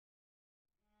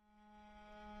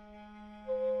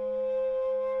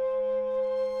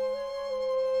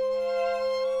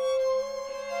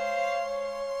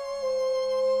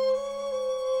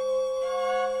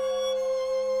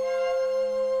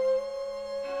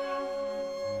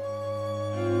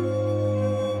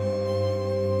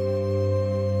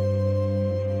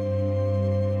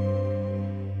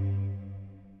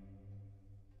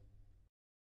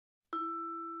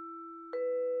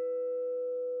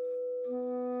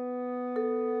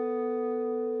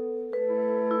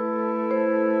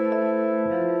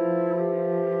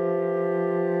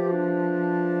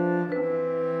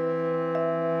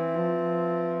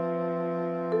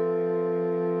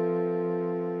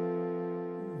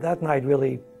That night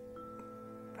really,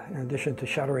 in addition to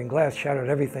shattering glass, shattered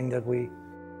everything that we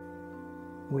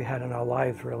had in our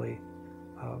lives, really.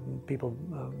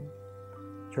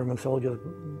 German soldiers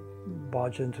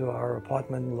barged into our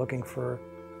apartment looking for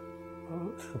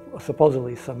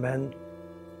supposedly some men,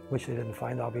 which they didn't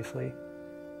find, obviously.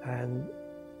 And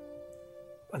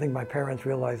I think my parents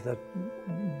realized that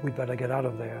we'd better get out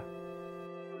of there.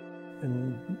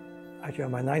 And actually,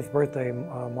 on my 9th birthday,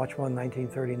 March 1,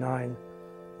 1939,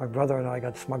 my brother and I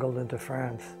got smuggled into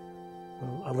France.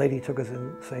 A lady took us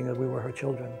in saying that we were her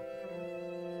children.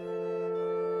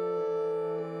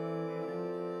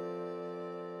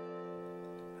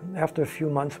 And after a few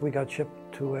months, we got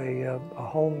shipped to a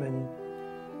home in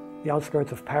the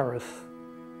outskirts of Paris.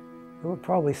 There were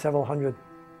probably several hundred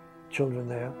children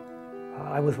there.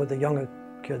 I was with the younger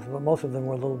kids, but most of them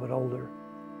were a little bit older.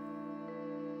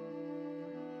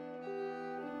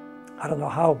 I don't know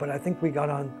how, but I think we got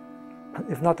on,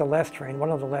 if not the last train, one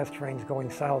of the last trains going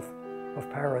south of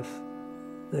Paris.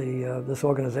 This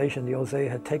organization, the OSE,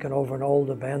 had taken over an old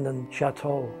abandoned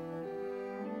chateau.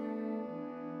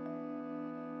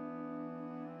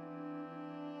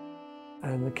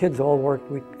 And the kids all worked.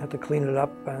 We had to clean it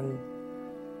up and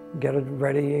get it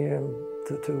ready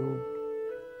to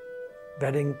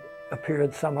bedding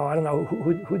appeared somehow. I don't know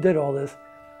who did all this,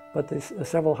 but there's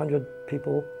several hundred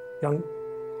people, young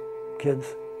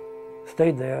kids,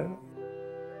 stayed there.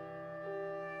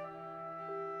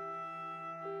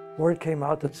 Word came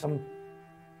out that some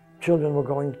children were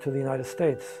going to the United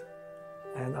States.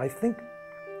 And I think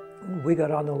we got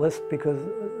on the list because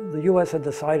the U.S. had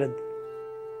decided,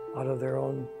 out of their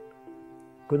own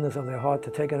goodness of their heart, to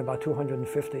take in about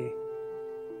 250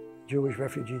 Jewish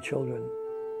refugee children.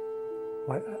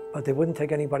 But they wouldn't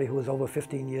take anybody who was over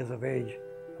 15 years of age.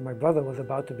 And my brother was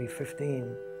about to be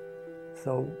 15.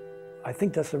 So I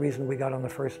think that's the reason we got on the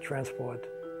first transport.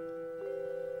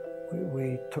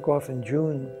 We took off in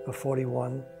June of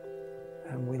 '41,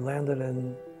 and we landed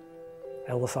in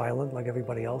Ellis Island like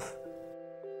everybody else.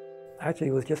 Actually,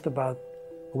 it was just about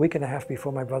a week and a half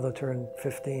before my brother turned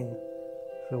 15.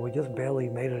 So we just barely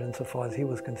made it insofar as he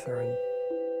was concerned.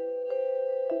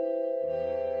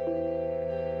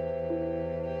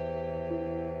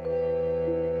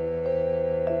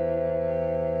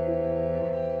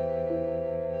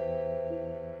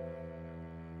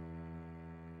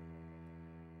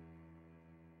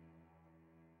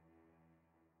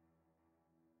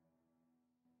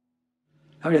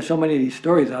 I mean, there's so many of these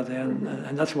stories out there,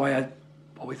 and that's why I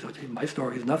always thought, my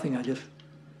story is nothing. I just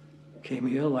came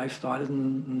here, life started,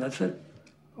 and that's it.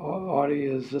 Artie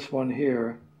is this one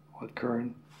here, Art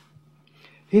Kern.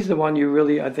 He's the one you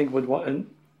really, I think, would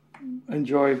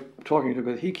enjoy talking to,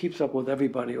 because he keeps up with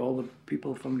everybody, all the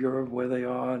people from Europe, where they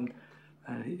are, and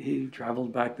he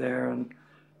traveled back there, and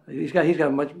he's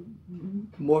got much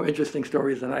more interesting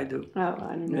stories than I do. Oh,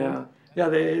 I don't know. Yeah,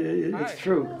 it's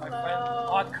true. My friend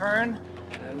Art Kern,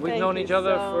 and we've known each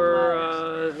other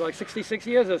for like 66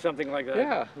 years or something like that.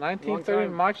 yeah,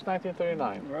 March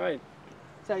 1939. Right.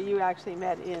 So you actually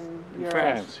met in Europe?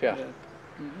 France, yeah.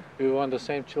 Mm-hmm. We were on the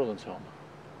same children's home.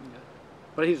 Yeah.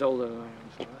 But he's older than I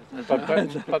am,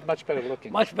 so But much better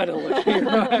looking. much better looking.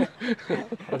 Right.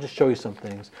 I'll just show you some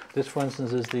things. This, for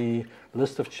instance, is the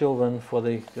list of children for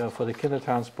the kinder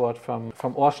transport from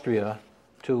Austria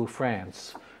to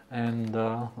France. And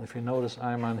if you notice,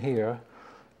 I'm on here,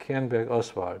 Kernberg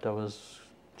Oswald. That was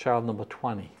child number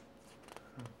 20.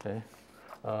 Okay,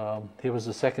 he was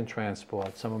the second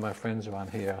transport. Some of my friends are on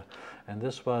here, and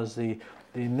this was the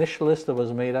initial list that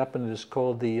was made up, and it is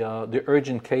called the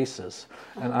urgent cases.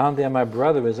 And on there, my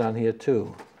brother is on here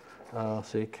too.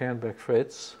 See, Kernberg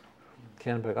Fritz,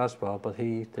 Kernberg Oswald, but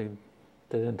they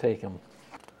didn't take him.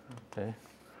 Okay.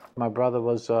 My brother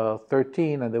was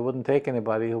 13, and they wouldn't take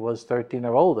anybody who was 13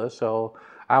 or older, so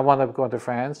I wound up going to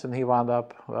France, and he wound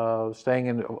up staying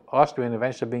in Austria and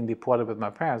eventually being deported with my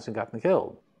parents and gotten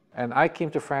killed. And I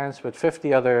came to France with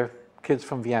 50 other kids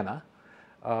from Vienna.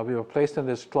 We were placed in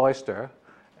this cloister,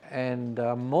 and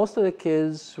most of the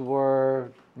kids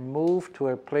were moved to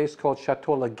a place called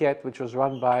Chateau Laguette, which was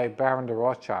run by Baron de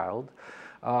Rothschild.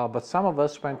 But some of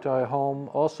us went to a home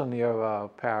also near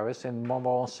Paris in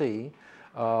Montmorency,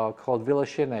 called Villa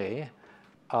Chenet,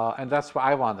 and that's where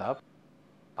I wound up,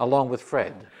 along with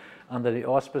Fred, under the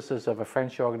auspices of a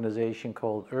French organization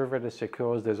called Œuvre de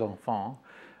Secours des Enfants,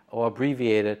 or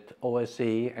abbreviated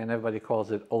OSE, and everybody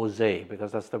calls it OSE,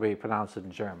 because that's the way you pronounce it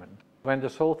in German. When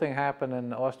this whole thing happened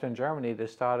in Austria and Germany, they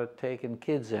started taking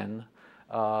kids in,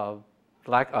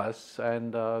 like us,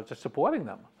 and just supporting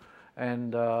them.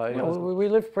 And you know, we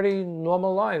lived pretty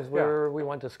normal lives where we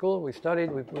went to school, we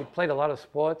studied, we played a lot of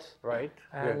sports. Right.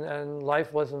 And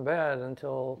life wasn't bad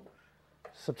until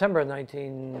September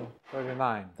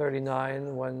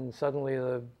 1939, when suddenly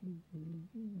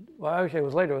well, actually it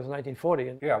was later, it was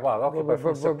 1940. Yeah, well, okay, but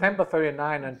from September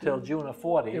 39 until June of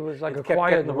 40, it was like it a kept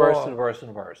quiet getting war. worse and worse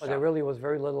and worse. But there really was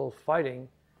very little fighting,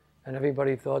 and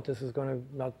everybody thought this was going to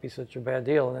not be such a bad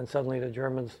deal. And then suddenly the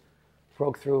Germans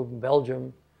broke through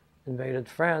Belgium, invaded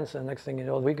France, and next thing you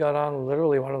know, we got on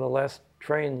literally one of the last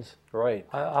trains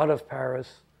out of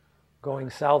Paris, going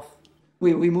south.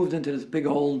 We moved into this big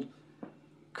old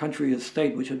country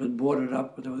estate which had been boarded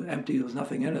up, but it was empty, there was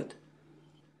nothing in it,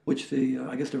 which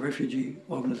I guess the refugee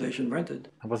organization rented.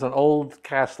 It was an old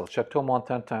castle, Chateau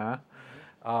Montentin.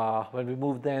 When we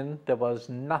moved in, there was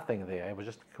nothing there. It was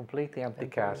just a completely empty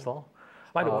castle.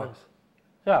 Spiderwebs.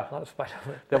 Yeah. A lot of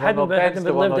spiderwebs. There were no beds,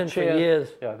 there were no chairs. For years.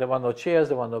 Yeah, there were no chairs,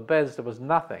 there were no beds, there was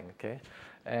nothing, okay?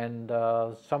 And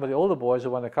some of the older boys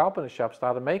who were in the carpenter shop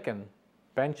started making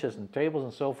benches and tables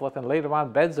and so forth, and later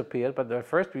on beds appeared, but at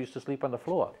first we used to sleep on the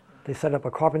floor. They set up a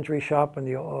carpentry shop, and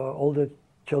the older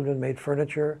children made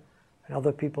furniture, and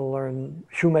other people learned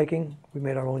shoemaking. We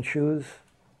made our own shoes,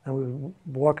 and we would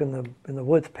walk in the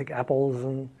woods, pick apples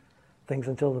and things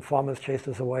until the farmers chased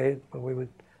us away, but we would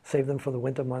save them for the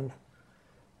winter months.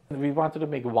 We wanted to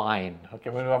make wine. Okay,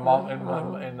 when we were in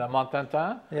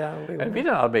Montentin, and we didn't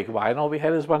know how to make wine. All we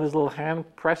had is one of these little hand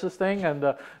presses thing, and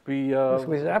we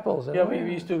squeezed apples. Yeah, we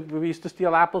used to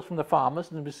steal apples from the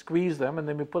farmers, and we squeeze them, and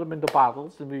then we put them into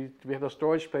bottles, and we had a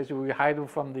storage place where we hide them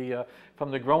from the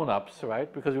grown-ups,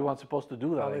 right? Because we weren't supposed to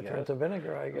do that. They turned to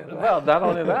vinegar, I guess. Well, not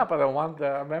only that, but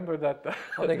I remember that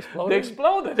they exploded. They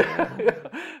exploded.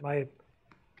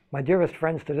 My dearest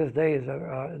friends to this day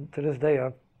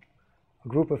are a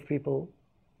group of people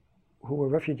who were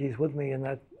refugees with me in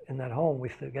that home. We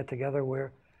used to get together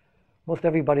where most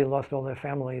everybody lost all their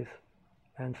families,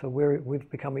 and so we've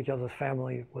become each other's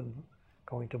family, with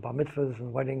going to bar mitzvahs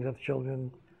and weddings of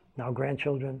children, now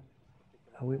grandchildren.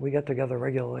 We get together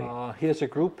regularly. Here's a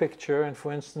group picture, and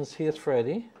for instance, here's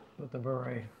Freddie with the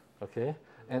beret. Okay,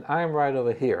 and I'm right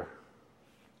over here.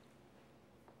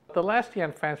 The last year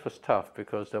in France was tough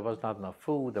because there was not enough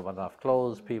food, there wasn't enough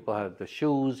clothes, people had the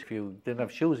shoes. If you didn't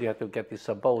have shoes, you had to get these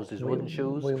sabots, these wooden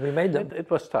shoes. We made them. It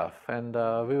was tough, and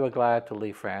we were glad to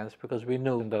leave France because we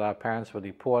knew that our parents were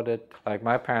deported. Like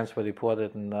my parents were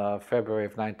deported in February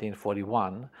of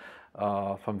 1941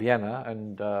 from Vienna,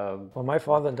 and well, my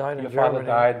father died in Germany. Your father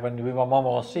died when we were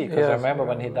Montmorency, because I remember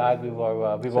when he died, we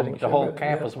were the whole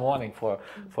camp was mourning for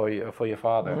your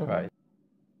father, right?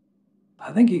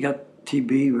 I think he got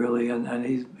TB really, and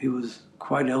he was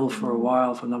quite ill for a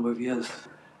while, for a number of years.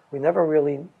 We never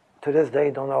really, to this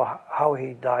day, don't know how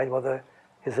he died, whether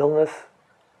his illness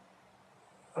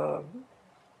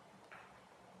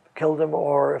killed him,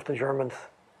 or if the Germans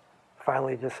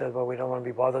finally just said, well, we don't want to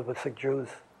be bothered with sick Jews.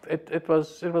 It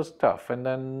was tough, and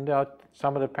then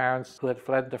some of the parents who had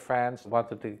fled to France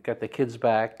wanted to get the kids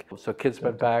back, so kids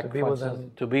went back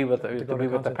to be with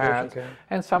the parents,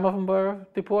 and some of them were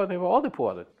deported. They were all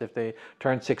deported. If they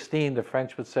turned 16, the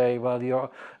French would say, "Well,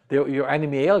 you're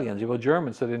enemy aliens. You were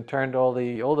Germans," so they turned all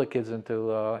the older kids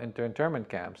into internment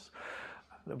camps.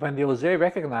 When the José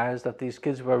recognized that these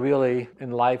kids were really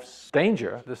in life's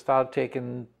danger, they started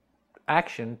taking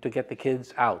action to get the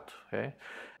kids out. Okay.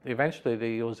 Eventually,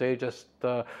 the José just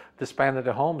disbanded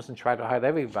their homes and tried to hide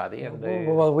everybody. And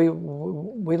well,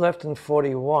 we left in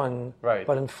 41, right.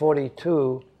 But in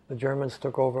 42, the Germans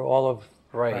took over all of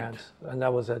France, and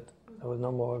that was it. There was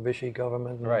no more Vichy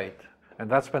government. Right, and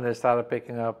that's when they started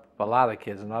picking up a lot of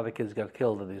kids, and other kids got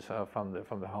killed in these from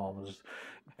the homes.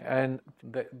 And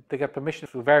they got permission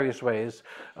through various ways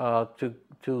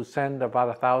to send about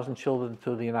 1,000 children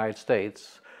to the United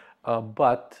States.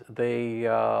 But they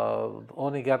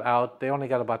only got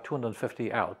about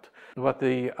 250 out. What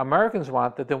the Americans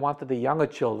wanted, they wanted the younger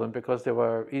children because they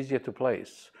were easier to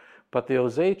place. But the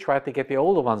José tried to get the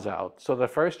older ones out. So the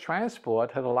first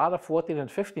transport had a lot of 14 and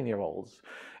 15-year-olds.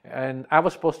 And I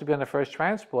was supposed to be on the first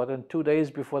transport, and 2 days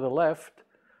before they left,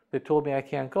 they told me I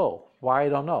can't go. Why, I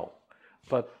don't know.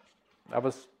 But I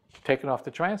was taken off the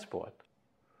transport.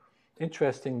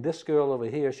 Interesting, this girl over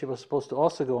here, she was supposed to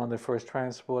also go on the first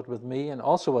transport with me and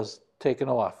also was taken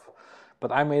off.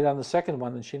 But I made it on the second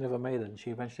one, and she never made it, and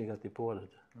she eventually got deported.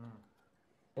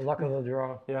 The luck of the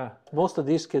draw. Yeah, most of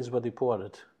these kids were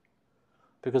deported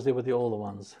because they were the older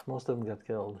ones. Most of them got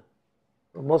killed.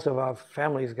 Most of our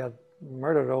families got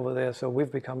murdered over there, so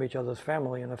we've become each other's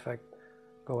family, in effect.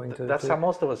 That's how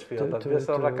most of us feel, that we're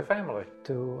sort of like a family.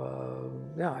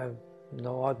 I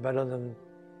know Art better than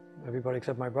everybody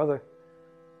except my brother.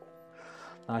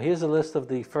 Now here's a list of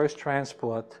the first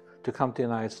transport to come to the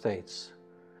United States.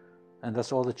 And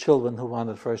that's all the children who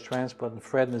wanted first transport, and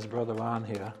Fred and his brother are on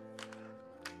here.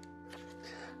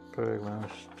 Bergman,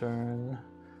 Stern,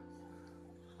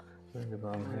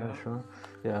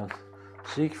 yeah,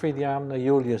 Siegfried Jamner,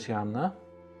 Julius Jamner,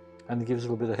 and it gives a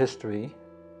little bit of history.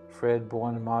 Fred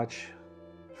born in March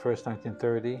 1st,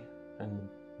 1930, and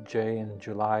Jay in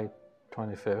July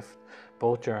 25th,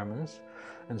 both Germans.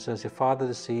 And says your father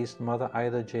deceased, mother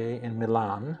Ida J. in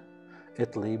Milan,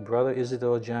 Italy, brother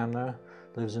Isidore Jamner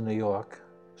lives in New York,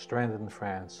 stranded in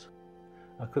France.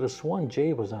 I could have sworn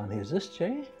Jay was on here. Is this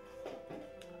Jay?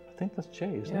 I think that's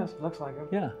Jay, isn't it? Yes, looks like him.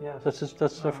 Yeah, yes.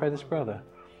 that's Fred's brother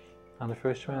on the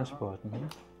first transport.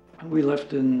 We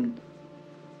left in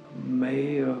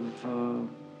May of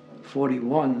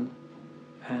 41,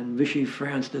 and Vichy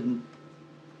France didn't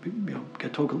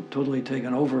get totally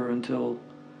taken over until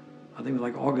I think it was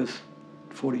like August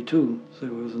 42. So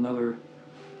it was another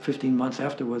 15 months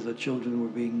afterwards that children were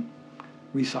being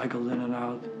recycled in and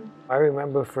out. I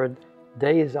remember for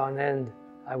days on end,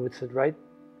 I would sit right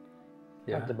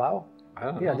at the bow. I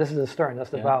don't know. Yeah, this is the stern, that's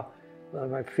the bow.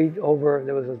 My feet over,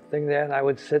 there was a thing there, and I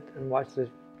would sit and watch this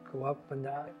go up and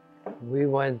down. We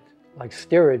went like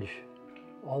steerage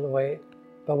all the way,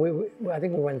 but I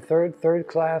think we went third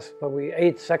class, but we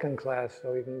ate second class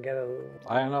so we can get a little.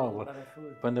 I don't know,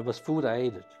 when there was food, I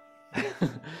ate it.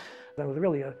 It was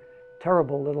really a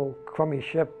terrible little crummy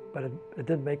ship, but it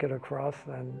did make it across,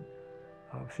 and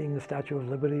seeing the Statue of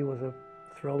Liberty was a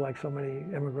thrill like so many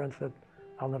immigrants that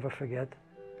I'll never forget.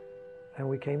 And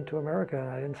we came to America, and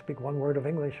I didn't speak one word of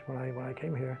English when I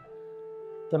came here.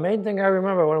 The main thing I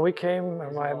remember when we came,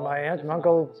 my aunt and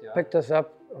uncle picked us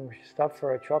up and we stopped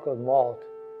for a chocolate malt.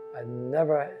 I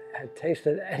never had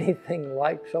tasted anything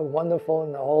like so wonderful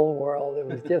in the whole world. It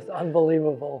was just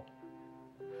unbelievable.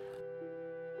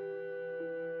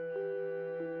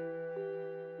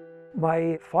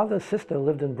 My father's sister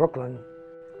lived in Brooklyn,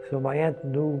 so my aunt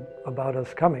knew about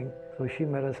us coming. So she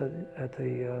met us at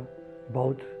the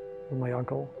boat with my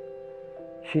uncle.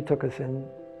 She took us in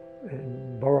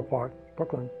Borough Park,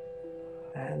 Brooklyn.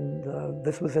 And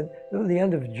this was the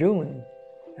end of June.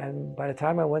 And by the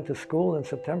time I went to school in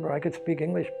September, I could speak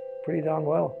English pretty darn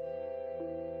well.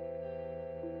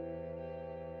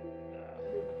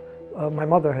 My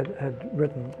mother had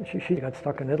written, she got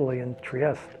stuck in Italy in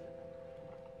Trieste.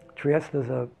 Trieste is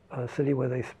a city where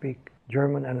they speak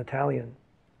German and Italian.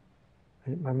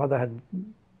 And my mother had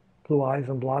blue eyes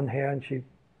and blonde hair, and she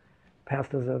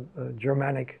passed as a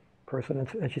Germanic person,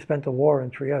 and she spent the war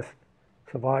in Trieste,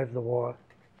 survived the war.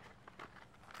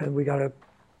 And we got a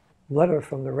letter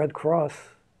from the Red Cross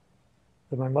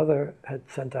that my mother had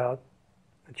sent out,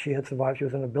 that she had survived. She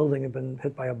was in a building, had been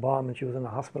hit by a bomb, and she was in a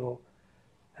hospital,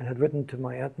 and had written to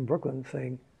my aunt in Brooklyn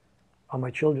saying, "Are my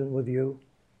children with you?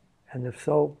 And if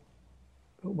so,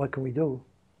 what can we do?"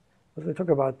 So it took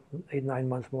about 8-9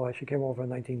 months more. She came over in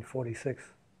 1946,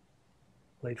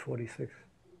 late 46.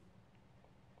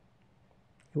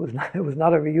 It was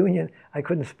not a reunion. I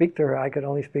couldn't speak to her. I could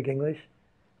only speak English.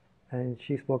 And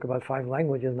she spoke about 5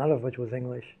 languages, none of which was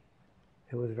English.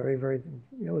 It was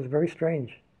very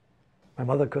strange. My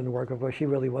mother couldn't work, of course. She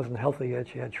really wasn't healthy yet.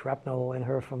 She had shrapnel in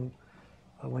her from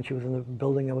when she was in the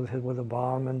building that was hit with a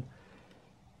bomb. And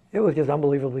it was just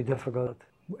unbelievably difficult.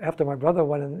 After my brother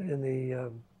went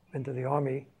into the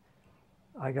Army,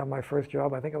 I got my first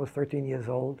job. I think I was 13 years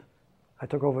old. I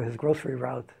took over his grocery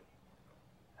route.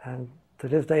 And to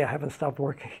this day, I haven't stopped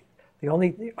working. The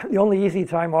only easy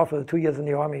time off was the 2 years in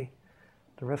the Army.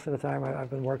 The rest of the time, I've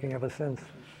been working ever since.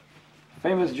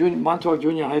 Famous Montauk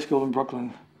Junior High School in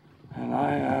Brooklyn. And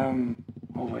I am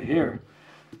over here.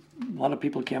 A lot of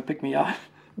people can't pick me out.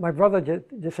 My brother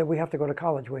just said, we have to go to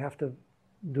college. We have to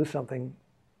do something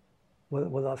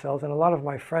with ourselves. And a lot of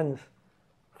my friends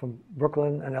from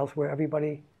Brooklyn and elsewhere,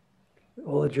 everybody,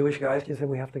 all the Jewish guys, just said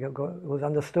we have to go. It was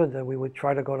understood that we would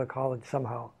try to go to college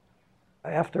somehow.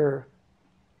 After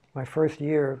my first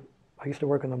year, I used to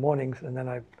work in the mornings, and then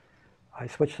I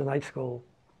switched to night school,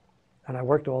 and I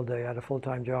worked all day. I had a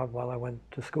full-time job while I went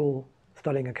to school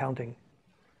studying accounting.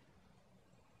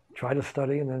 Tried to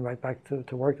study and then right back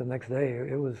to work the next day.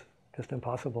 It was just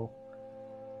impossible.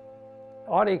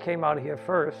 Artie came out here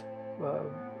first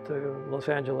to Los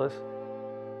Angeles.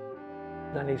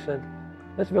 Then he said,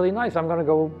 "That's really nice. I'm going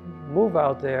to go move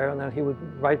out there." And then he would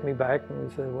write me back and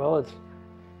he said, "Well, it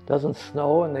doesn't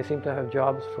snow and they seem to have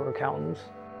jobs for accountants."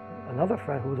 Another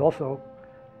friend who was also,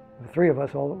 the 3 of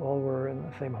us all were in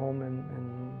the same home in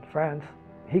France.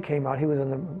 He came out. He was in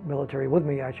the military with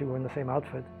me, actually. We were in the same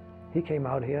outfit. He came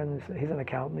out here and he's an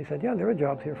accountant. He said, "Yeah, there are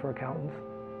jobs here for accountants."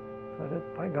 So I said,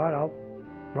 "By God,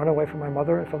 run away from my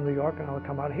mother from New York, and I would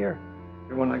come out here.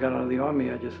 When I got out of the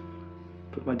Army, I just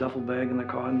put my duffel bag in the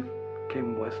car and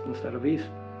came west instead of east.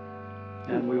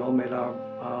 And we all made our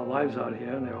lives out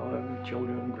here, and they all have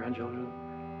children and grandchildren.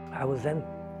 I was then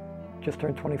just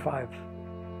turned 25.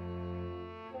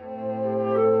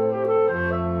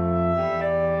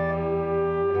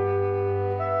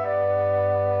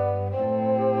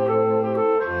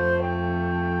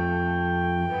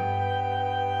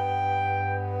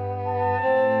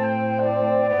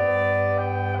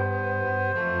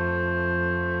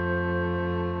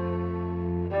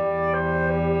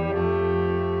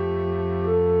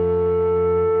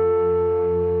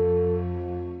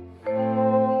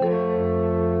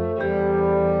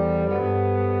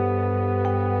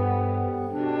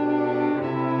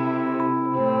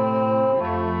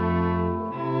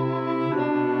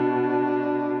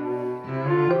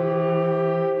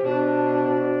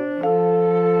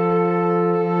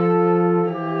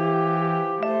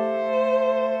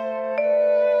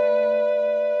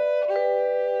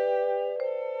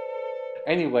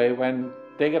 Anyway, when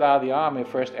they got out of the Army,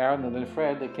 first Aaron and then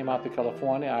Fred, they came out to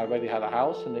California. I already had a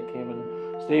house, and they came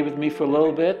and stayed with me for a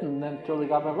little bit, and then until they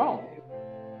got my own.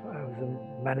 I was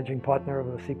a managing partner of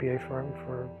a CPA firm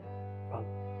for about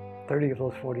 30 of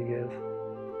those 40 years.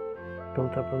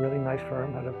 Built up a really nice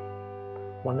firm, had a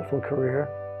wonderful career,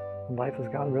 and life has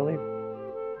gone really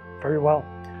very well.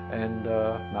 And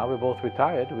now we're both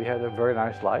retired. We had a very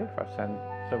nice life.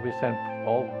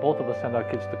 Both of us sent our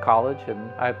kids to college,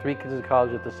 and I had 3 kids in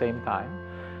college at the same time.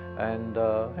 And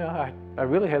I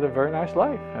really had a very nice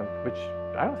life, which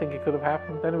I don't think it could have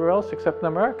happened anywhere else except in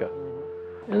America.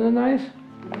 Isn't it nice?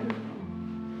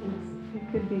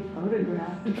 It could be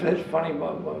photographed. It's funny,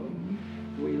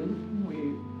 we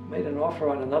made an offer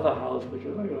on another house, which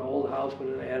was like an old house, but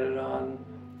it added on.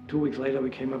 2 weeks later, we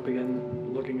came up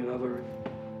again looking at other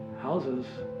houses,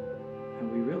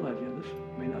 and we realized, this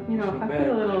may not be so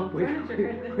bad.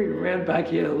 We ran back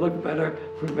here to look better.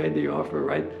 We made the offer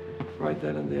right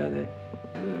then and there.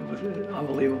 It was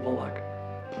unbelievable luck.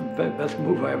 Best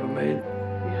move I ever made.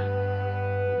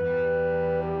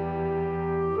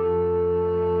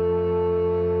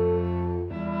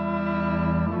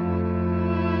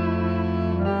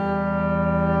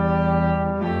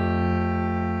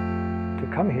 To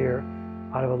come here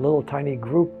out of a little tiny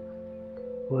group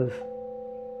was,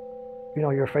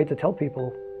 you're afraid to tell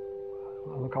people,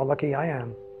 look how lucky I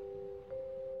am.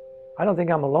 I don't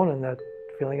think I'm alone in that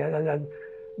feeling. And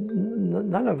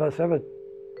none of us ever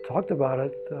talked about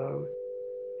it.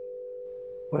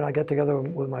 When I get together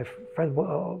with my friends,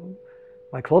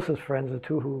 my closest friends, the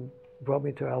 2 who brought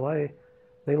me to LA,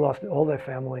 they lost all their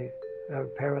family,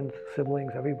 parents,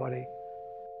 siblings, everybody.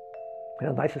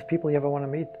 The nicest people you ever want to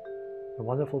meet. The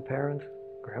wonderful parents,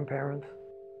 grandparents.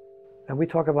 And we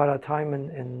talk about our time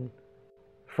in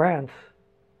France,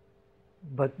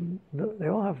 but they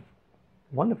all have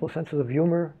wonderful senses of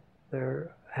humor.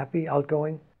 They're happy,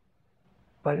 outgoing.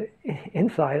 But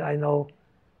inside, I know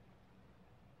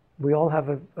we all have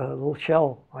a little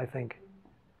shell, I think,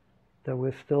 that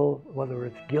we're still, whether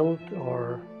it's guilt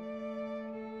or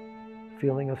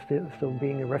feeling of still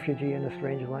being a refugee in a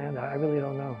strange land, I really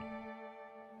don't know.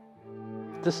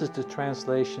 This is the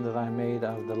translation that I made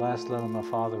of the last letter my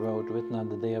father wrote, written on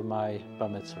the day of my bar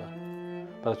mitzvah.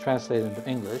 But I translated it into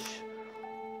English.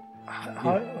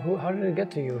 How did it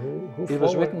get to you? Who it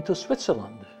was written to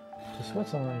Switzerland. To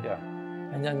Switzerland? Yeah.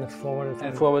 And then forwarded to...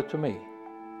 And forwarded to me.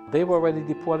 They were already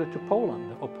deported to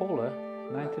Poland, Opola,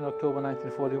 19 October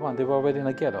 1941. They were already in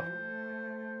a ghetto.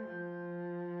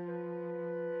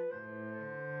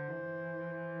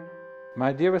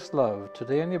 My dearest love,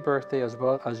 today on your birthday as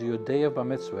well as your day of bar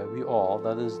mitzvah, we all,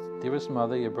 that is, dearest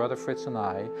mother, your brother Fritz and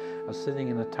I, are sitting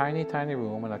in a tiny, tiny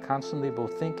room and are constantly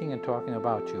both thinking and talking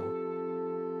about you.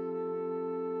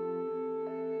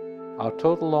 Our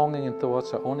total longing and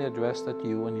thoughts are only addressed at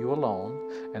you and you alone,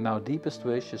 and our deepest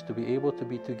wish is to be able to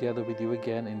be together with you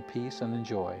again in peace and in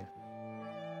joy.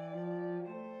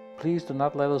 Please do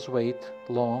not let us wait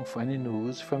long for any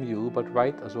news from you, but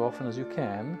write as often as you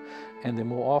can, and the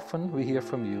more often we hear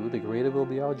from you, the greater will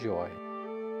be our joy.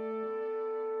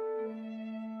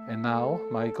 And now,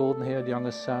 my golden-haired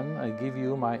youngest son, I give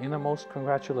you my innermost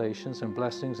congratulations and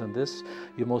blessings on this,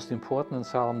 your most important and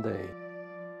solemn day.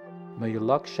 May your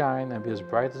luck shine and be as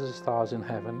bright as the stars in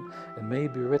heaven, and may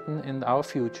it be written in our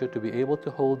future to be able to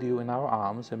hold you in our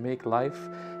arms and make life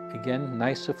again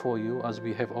nicer for you as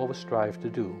we have always strived to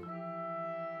do.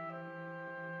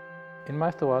 In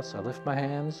my thoughts, I lift my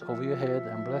hands over your head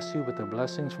and bless you with the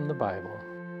blessings from the Bible.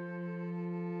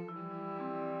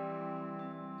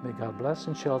 May God bless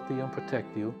and shelter you and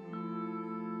protect you.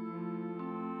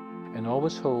 and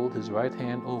always hold his right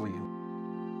hand over you.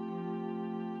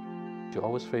 You're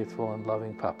always faithful and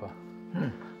loving, Papa.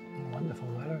 Wonderful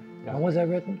letter. Yeah. When was that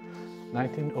written?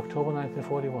 October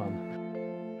 1941.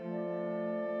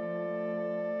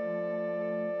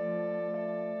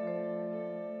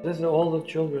 This is all the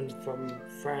children from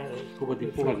France Who were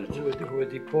deported. who were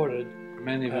deported.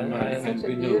 Many of them Such a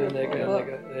we knew. beautiful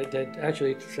book. They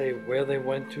actually say where they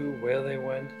went to, where they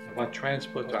went. About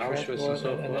transport to Auschwitz and transport,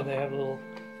 so and then forth. they have little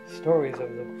stories of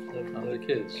the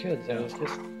kids. and Yeah. it's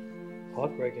just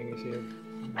heartbreaking. You see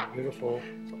beautiful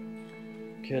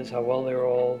kids, how well they're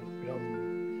all,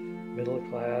 middle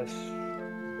class,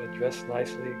 but dressed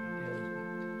nicely,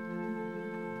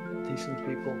 decent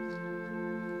people.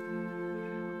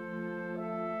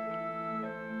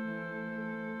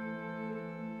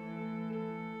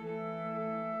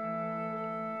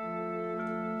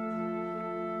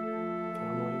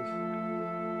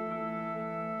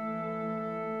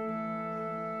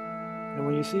 And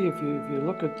when you see, if you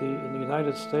look at in the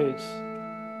United States,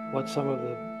 what some of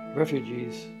the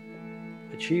refugees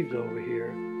achieved over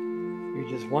here, you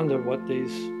just wonder what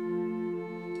these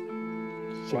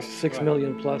 6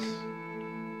 million plus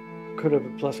could have,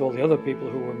 plus all the other people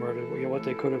who were murdered, what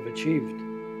they could have achieved.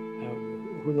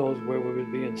 Who knows where we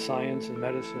would be in science and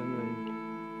medicine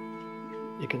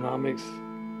and economics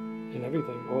and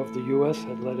everything. Or if the U.S.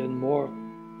 had let in more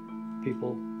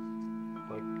people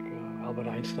like Albert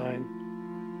Einstein.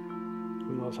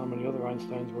 Who knows how many other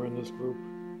Einsteins were in this group.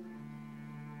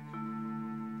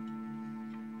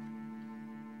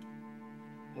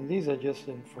 And these are just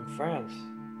from France,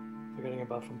 forgetting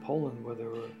about from Poland, where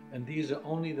there were... And these are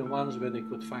only the ones where they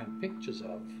could find pictures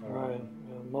of. Right,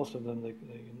 most of them they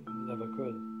never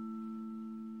could.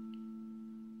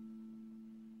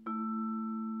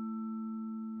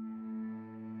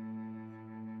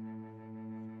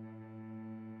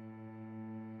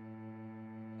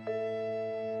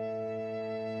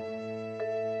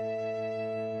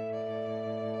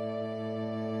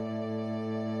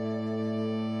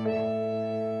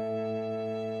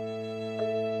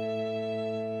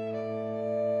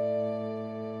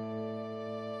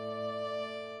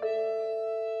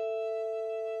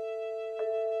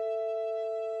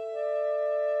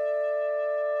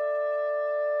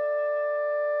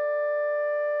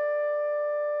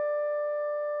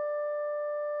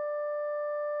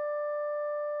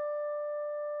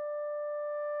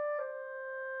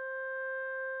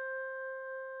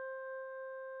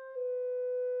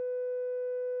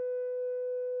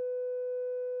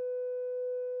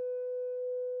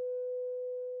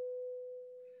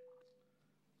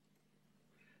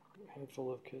 A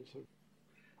handful of kids who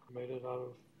made it out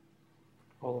of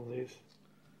all of these.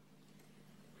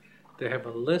 They have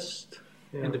a list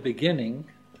in the beginning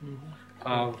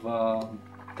of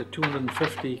the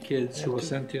 250 kids who were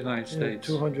sent to the United States.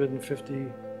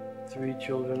 253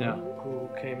 children who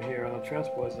came here on the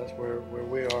transports. That's where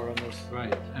we are on this.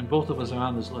 Right, and both of us are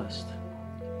on this list.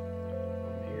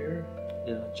 Here.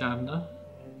 Yeah, Jamner,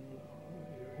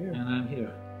 Here. and I'm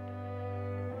here.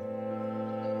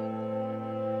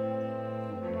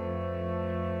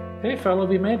 Hey, fellow,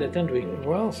 we made it, didn't we?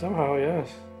 Well, somehow, yes.